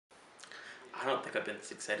I don't think I've been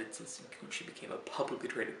this excited since Gucci became a publicly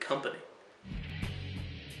traded company.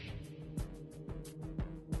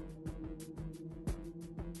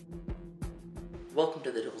 Welcome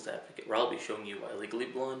to The Devil's Advocate, where I'll be showing you why Legally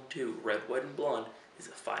Blonde 2, Red, White, and Blonde is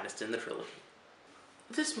the finest in the trilogy.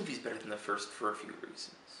 This movie's better than the first for a few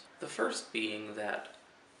reasons. The first being that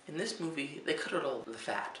in this movie, they cut out all the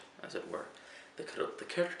fat, as it were. They cut out the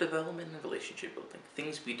character development and relationship building,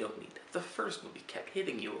 things we don't need. The first movie kept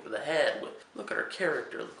hitting you over the head with, look at her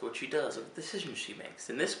character, look what she does, look at the decisions she makes.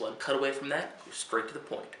 In this one, cut away from that, go straight to the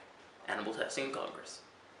point. Animal testing in Congress.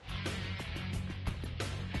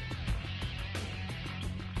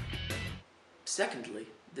 Secondly,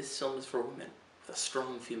 this film is for women, with a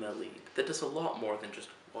strong female lead that does a lot more than just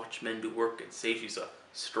watch men do work and say she's a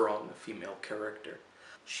strong female character.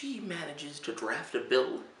 She manages to draft a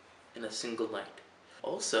bill in a single night.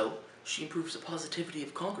 Also, she improves the positivity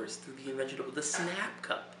of Congress through the invention of the Snap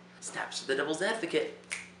Cup. Snaps to the Devil's Advocate.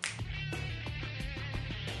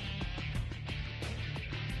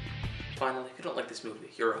 Finally, if you don't like this movie,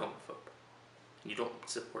 you're a homophobe. And you don't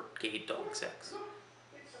support gay dog sex.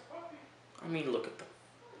 I mean, look at them.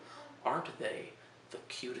 Aren't they the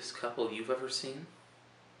cutest couple you've ever seen?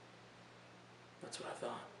 That's what I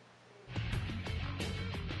thought.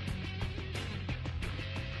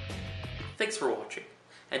 Thanks for watching,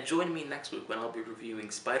 and join me next week when I'll be reviewing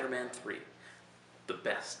Spider-Man 3, the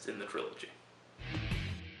best in the trilogy.